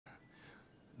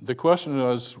The question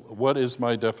is, what is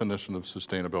my definition of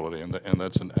sustainability? And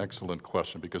that's an excellent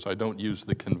question, because I don't use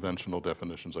the conventional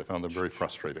definitions. I found them very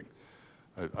frustrating.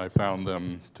 I found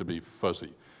them to be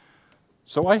fuzzy.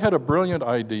 So I had a brilliant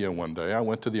idea one day. I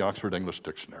went to the Oxford English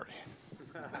Dictionary,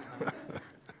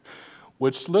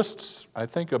 which lists, I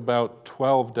think, about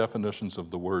 12 definitions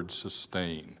of the word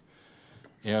sustain.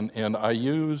 And I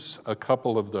use a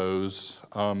couple of those.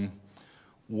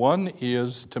 One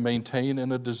is to maintain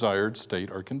in a desired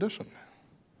state or condition.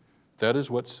 That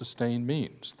is what sustain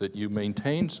means, that you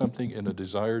maintain something in a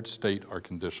desired state or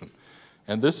condition.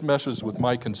 And this meshes with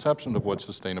my conception of what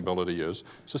sustainability is.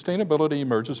 Sustainability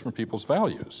emerges from people's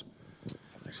values.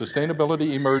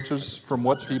 Sustainability emerges from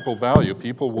what people value.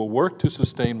 People will work to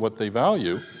sustain what they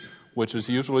value, which is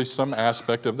usually some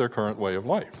aspect of their current way of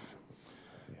life.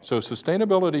 So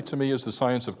sustainability to me is the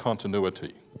science of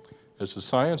continuity. It's the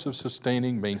science of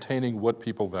sustaining, maintaining what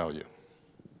people value.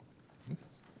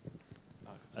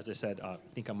 As I said, I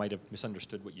think I might have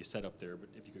misunderstood what you said up there, but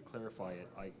if you could clarify it,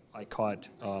 I caught...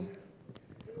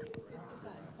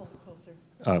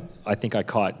 I think I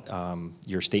caught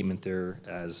your statement there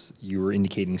as you were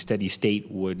indicating steady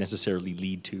state would necessarily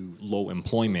lead to low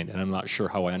employment, and I'm not sure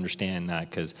how I understand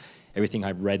that, because everything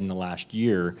I've read in the last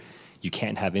year, you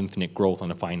can't have infinite growth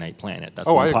on a finite planet. That's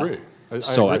I agree.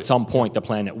 So agree. At some point, the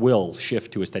planet will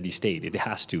shift to a steady state. It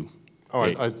has to. Oh,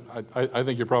 I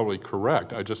think you're probably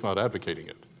correct. I'm just not advocating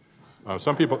it.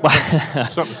 Some people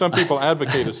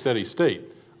advocate a steady state.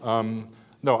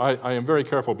 No, I am very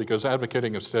careful, because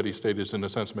advocating a steady state is, in a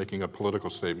sense, making a political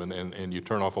statement, and you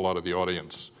turn off a lot of the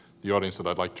audience that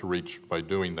I'd like to reach by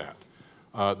doing that.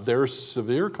 There's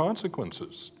severe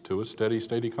consequences to a steady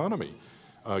state economy,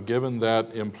 given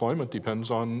that employment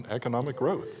depends on economic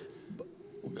growth.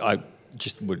 I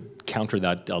just would counter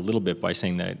that a little bit by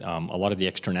saying that a lot of the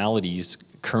externalities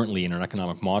currently in our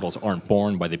economic models aren't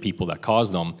borne by the people that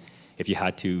cause them. If you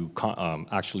had to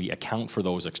actually account for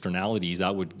those externalities,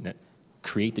 that would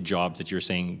create the jobs that you're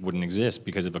saying wouldn't exist,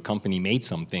 because if a company made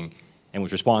something and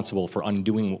was responsible for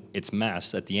undoing its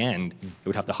mess at the end, it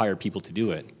would have to hire people to do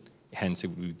it. Hence,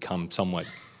 it would become somewhat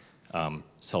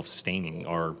self-sustaining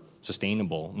or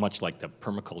sustainable, much like the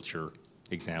permaculture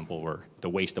example, where the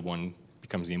waste of one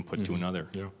becomes the input to another.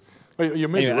 Yeah. Well, you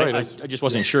may be right. I just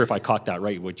wasn't sure if I caught that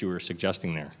right, what you were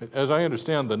suggesting there. As I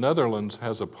understand, the Netherlands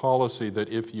has a policy that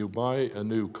if you buy a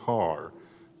new car,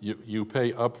 you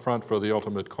pay up front for the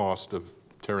ultimate cost of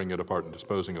tearing it apart and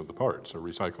disposing of the parts, or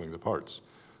recycling the parts.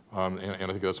 And I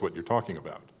think that's what you're talking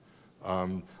about.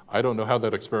 I don't know how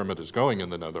that experiment is going in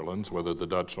the Netherlands, whether the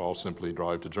Dutch all simply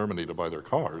drive to Germany to buy their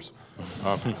cars.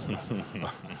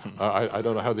 I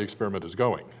don't know how the experiment is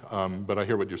going, but I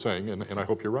hear what you're saying, and I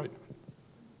hope you're right.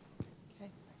 Okay,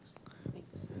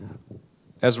 thanks.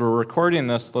 As we're recording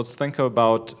this, let's think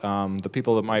about the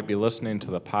people that might be listening to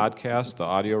the podcast, the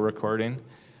audio recording.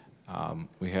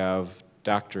 We have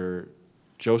Dr.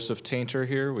 Joseph Tainter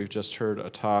here. We've just heard a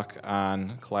talk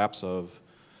on collapse of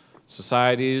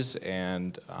societies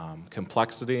and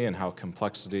complexity, and how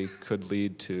complexity could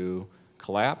lead to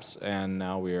collapse. And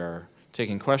now we are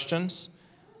taking questions.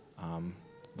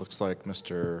 Looks like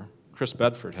Mr. Chris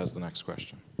Bedford has the next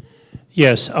question.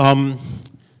 Yes.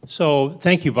 So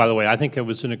thank you, by the way. I think it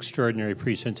was an extraordinary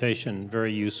presentation,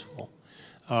 very useful.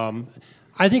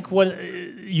 I think what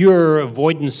your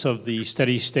avoidance of the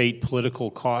steady state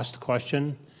political cost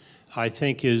question, I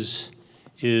think is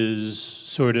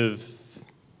sort of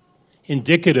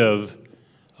indicative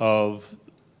of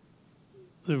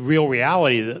the real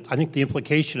reality. That I think the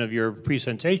implication of your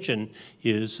presentation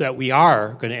is that we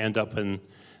are going to end up in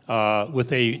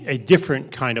with a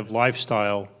different kind of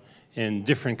lifestyle and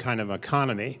different kind of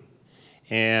economy,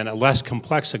 and a less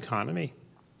complex economy.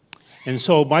 And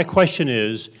so my question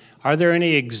is, are there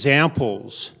any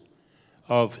examples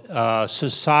of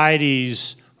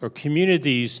societies or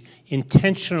communities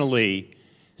intentionally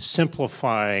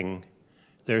simplifying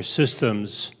their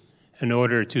systems in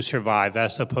order to survive,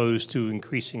 as opposed to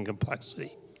increasing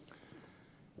complexity?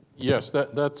 Yes,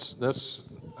 that's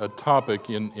a topic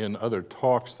in other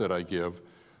talks that I give.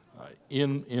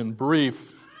 In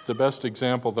brief, the best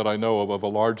example that I know of a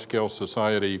large-scale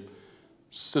society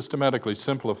systematically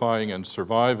simplifying and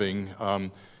surviving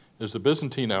is the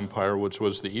Byzantine Empire, which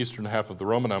was the eastern half of the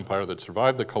Roman Empire that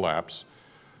survived the collapse.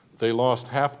 They lost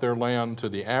half their land to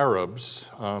the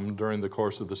Arabs during the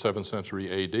course of the 7th century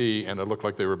AD, and it looked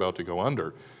like they were about to go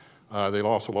under. They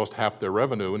also lost half their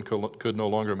revenue and could no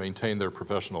longer maintain their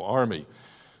professional army.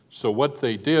 So what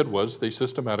they did was they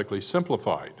systematically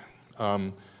simplified.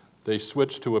 They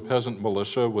switched to a peasant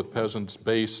militia with peasants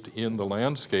based in the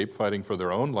landscape fighting for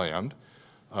their own land.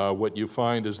 what you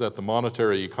find is that the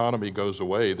monetary economy goes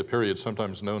away, the period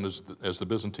sometimes known as the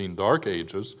Byzantine Dark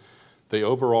Ages. They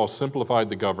overall simplified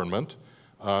the government,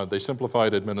 they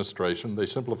simplified administration, they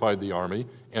simplified the army,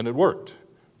 and it worked.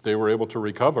 They were able to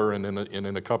recover, and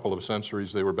in a couple of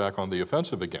centuries they were back on the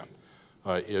offensive again.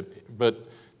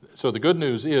 So the good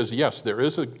news is, yes, there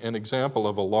is an example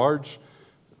of a large,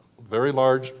 very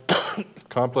large,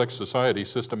 complex society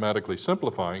systematically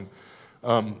simplifying.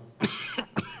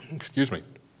 Excuse me.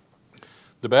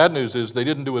 The bad news is they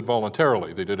didn't do it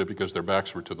voluntarily. They did it because their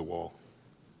backs were to the wall.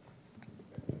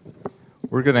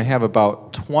 We're going to have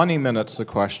about 20 minutes of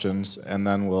questions, and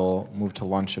then we'll move to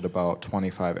lunch at about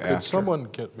 25 after. Could someone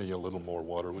get me a little more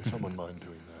water? Would someone mind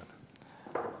doing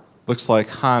that? Looks like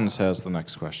Hans has the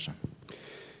next question.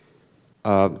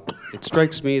 It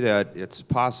strikes me that it's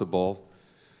possible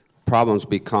problems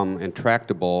become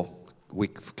intractable. We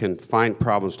can find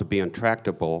problems to be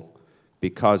intractable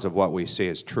because of what we say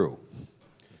is true.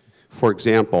 For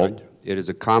example, it is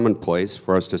a commonplace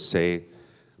for us to say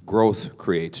growth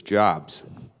creates jobs,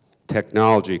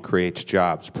 technology creates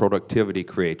jobs, productivity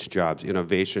creates jobs,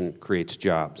 innovation creates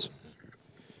jobs.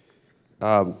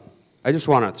 I just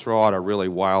want to throw out a really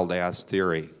wild-ass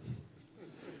theory,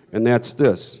 and that's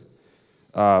this.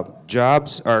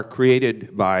 Jobs are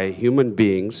created by human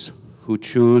beings who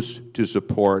choose to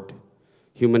support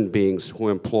human beings who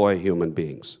employ human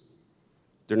beings.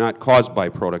 They're not caused by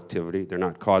productivity. They're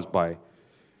not caused by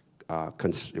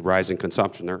rising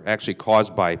consumption. They're actually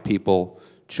caused by people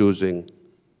choosing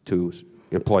to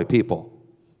employ people.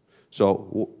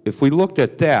 So if we looked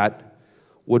at that,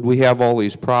 would we have all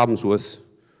these problems with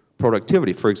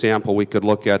productivity? For example, we could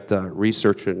look at the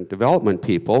research and development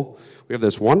people. We have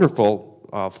this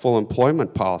wonderful full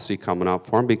employment policy coming up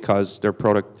for them because their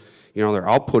their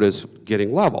output is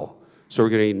getting level. So we're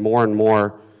going to need more and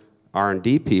more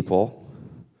R&D people.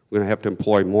 We're going to have to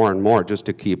employ more and more just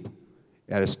to keep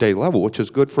at a state level, which is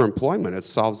good for employment. It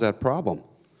solves that problem.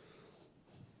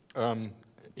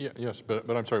 Yes, but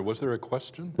I'm sorry, was there a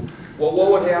question? Well,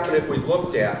 what would happen if we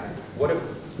looked at,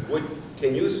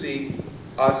 can you see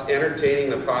us entertaining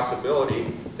the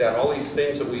possibility that all these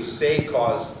things that we say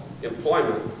cause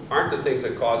employment aren't the things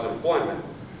that cause employment?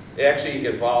 It actually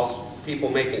involves people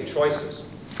making choices.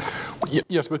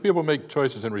 Yes, but people make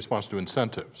choices in response to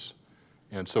incentives.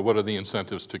 And so what are the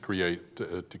incentives to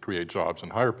create jobs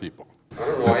and hire people? I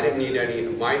don't know, I didn't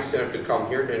need my incentive to come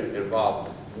here to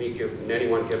involve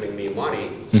anyone giving me money.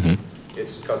 Mm-hmm.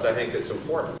 It's because I think it's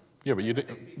important. Yeah, but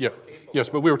yes,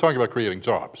 but we were talking about creating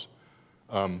jobs.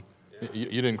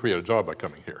 You didn't create a job by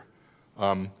coming here.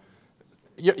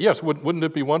 Yes, wouldn't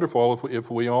it be wonderful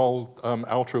if we all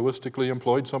altruistically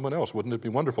employed someone else? Wouldn't it be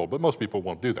wonderful? But most people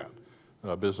won't do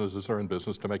that. Businesses are in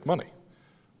business to make money.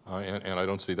 And I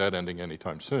don't see that ending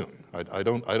anytime soon. I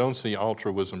don't see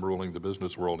altruism ruling the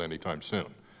business world anytime soon.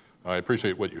 I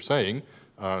appreciate what you're saying.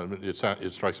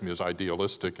 It strikes me as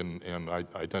idealistic, and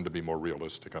I tend to be more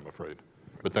realistic, I'm afraid.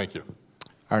 But thank you.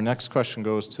 Our next question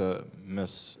goes to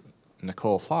Ms.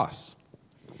 Nicole Foss.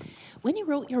 When you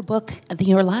wrote your book,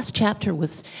 your last chapter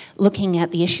was looking at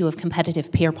the issue of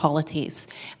competitive peer polities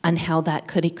and how that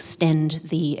could extend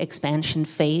the expansion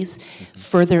phase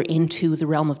further into the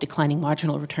realm of declining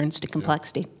marginal returns to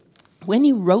complexity. Yeah. When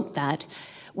you wrote that,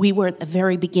 we were at the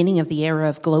very beginning of the era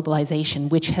of globalization,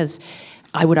 which has,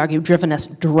 I would argue, driven us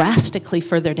drastically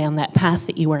further down that path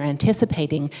that you were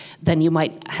anticipating than you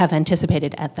might have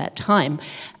anticipated at that time.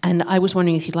 And I was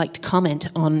wondering if you'd like to comment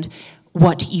on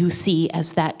what you see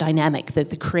as that dynamic,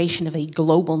 the creation of a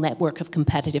global network of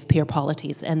competitive peer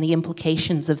policies and the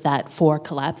implications of that for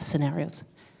collapse scenarios.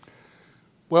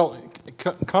 Well,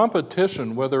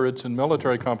 competition, whether it's in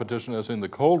military competition as in the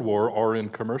Cold War or in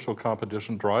commercial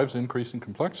competition, drives increasing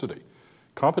complexity.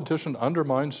 Competition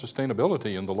undermines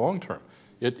sustainability in the long term.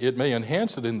 It may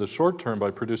enhance it in the short term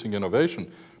by producing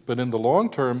innovation, but in the long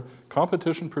term,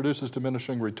 competition produces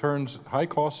diminishing returns, high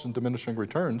costs and diminishing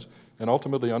returns, and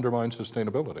ultimately undermines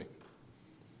sustainability.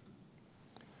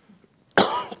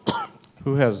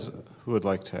 Who would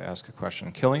like to ask a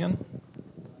question? Killian?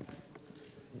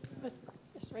 Yes,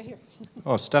 right here.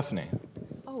 Oh, Stephanie.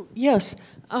 Oh, yes.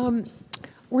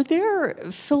 Were there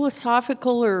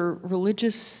philosophical or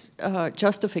religious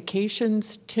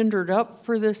justifications tendered up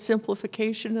for the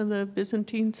simplification of the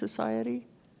Byzantine society?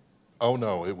 Oh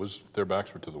no, it was their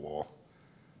backs were to the wall.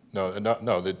 No,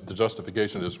 the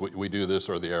justification is we do this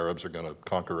or the Arabs are going to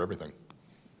conquer everything,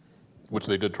 which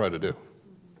they did try to do.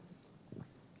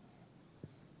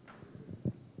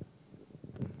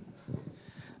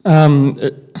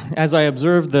 As I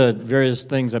observe the various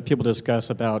things that people discuss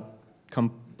about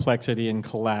complexity and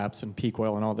collapse and peak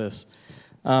oil and all this,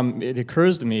 it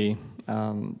occurs to me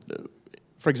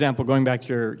For example, going back to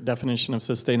your definition of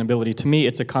sustainability, to me,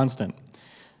 it's a constant.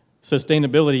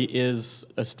 Sustainability is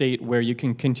a state where you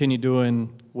can continue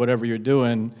doing whatever you're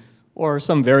doing, or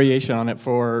some variation on it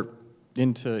for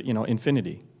into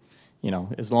infinity.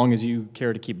 As long as you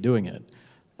care to keep doing it,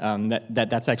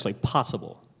 that's actually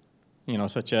possible.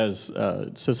 Such as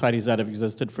societies that have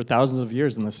existed for thousands of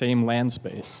years in the same land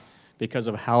space because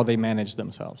of how they manage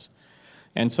themselves.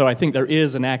 And so I think there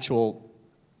is an actual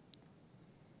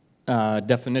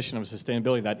definition of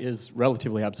sustainability that is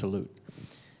relatively absolute.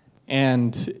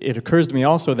 And it occurs to me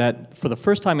also that for the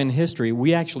first time in history,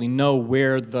 we actually know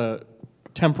where the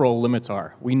temporal limits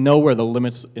are. We know where the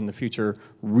limits in the future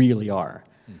really are.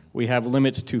 We have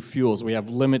limits to fuels, we have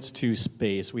limits to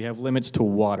space, we have limits to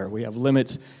water, we have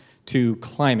limits to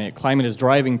climate. Climate is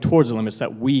driving towards the limits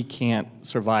that we can't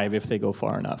survive if they go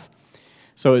far enough.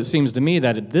 So it seems to me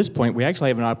that at this point, we actually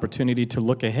have an opportunity to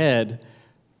look ahead,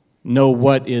 know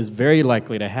what is very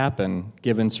likely to happen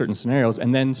given certain scenarios,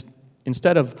 and then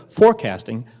instead of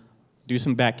forecasting, do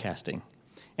some backcasting.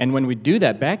 And when we do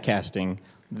that backcasting,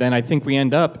 then I think we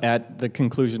end up at the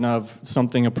conclusion of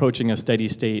something approaching a steady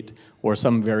state or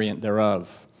some variant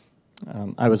thereof.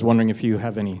 I was wondering if you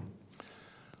have any.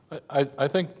 I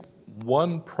think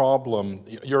one problem,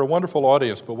 you're a wonderful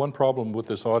audience, but one problem with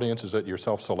this audience is that you're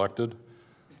self-selected.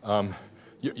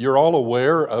 You're all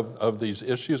aware of these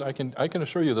issues. I can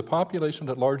assure you the population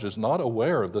at large is not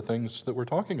aware of the things that we're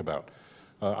talking about.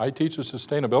 I teach a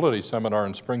sustainability seminar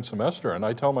in spring semester, and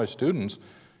I tell my students,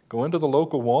 go into the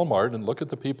local Walmart and look at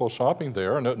the people shopping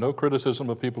there. No criticism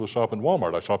of people who shop in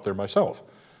Walmart. I shop there myself.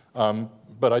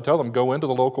 But I tell them, go into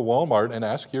the local Walmart and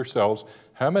ask yourselves,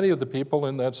 how many of the people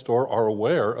in that store are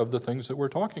aware of the things that we're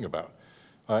talking about?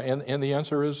 And the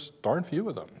answer is darn few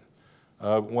of them.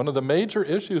 One of the major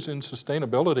issues in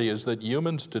sustainability is that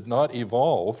humans did not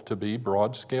evolve to be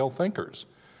broad-scale thinkers.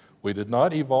 We did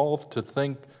not evolve to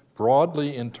think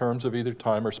broadly in terms of either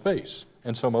time or space,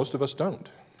 and so most of us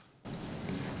don't.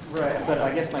 Right, but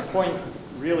I guess my point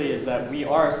really is that we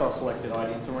are a self-selected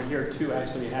audience, and we're here to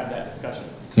actually have that discussion.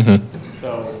 Mm-hmm.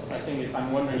 So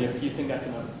I'm wondering if you think that's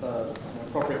an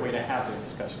appropriate way to have the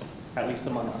discussion, at least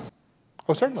among us.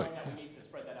 Oh, certainly.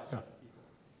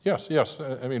 Yes, yes.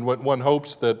 I mean, one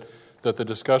hopes that the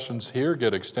discussions here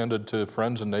get extended to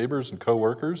friends and neighbors and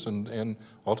coworkers and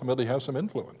ultimately have some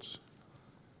influence.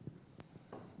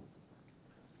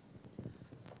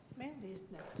 Mandy's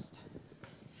next.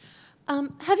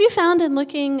 Have you found in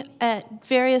looking at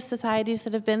various societies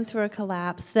that have been through a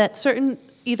collapse that certain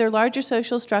either larger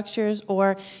social structures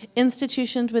or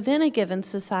institutions within a given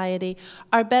society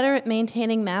are better at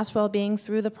maintaining mass well-being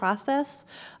through the process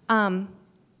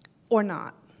or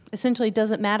not? Essentially, it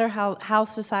doesn't matter how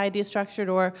society is structured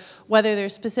or whether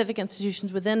there's specific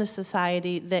institutions within a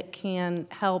society that can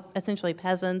help essentially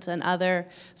peasants and other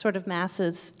sort of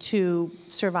masses to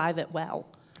survive it well.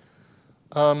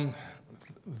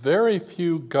 Very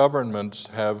few governments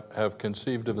have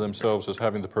conceived of themselves as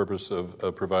having the purpose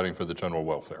of providing for the general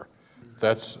welfare.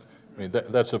 That's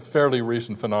a fairly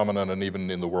recent phenomenon, and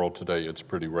even in the world today, it's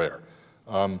pretty rare.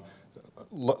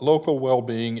 Local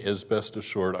well-being is best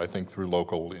assured, I think, through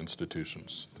local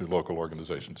institutions, through local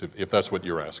organizations, if that's what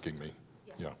you're asking me.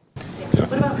 Yeah. Yeah.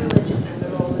 What about religion and the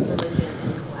role of religion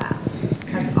in collapse?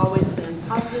 Has it always been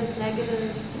positive,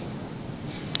 negative?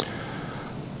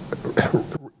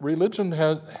 Religion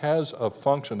has a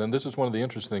function, and this is one of the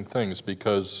interesting things,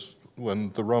 because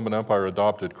when the Roman Empire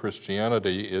adopted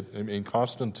Christianity,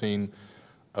 Constantine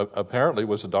apparently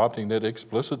was adopting it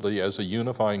explicitly as a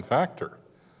unifying factor.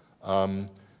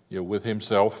 With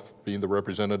himself being the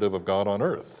representative of God on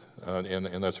earth.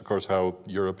 And that's, of course, how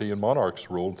European monarchs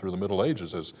ruled through the Middle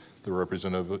Ages, as the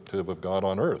representative of God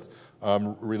on earth.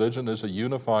 Religion is a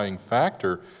unifying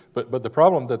factor, but the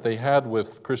problem that they had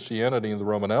with Christianity in the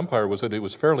Roman Empire was that it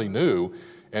was fairly new,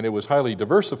 and it was highly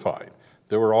diversified.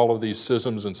 There were all of these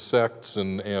schisms and sects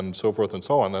and so forth and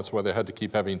so on. That's why they had to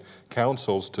keep having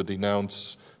councils to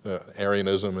denounce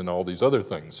Arianism and all these other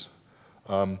things.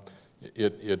 I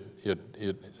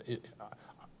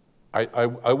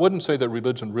wouldn't say that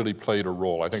religion really played a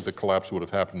role. I think the collapse would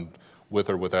have happened with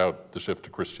or without the shift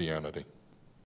to Christianity.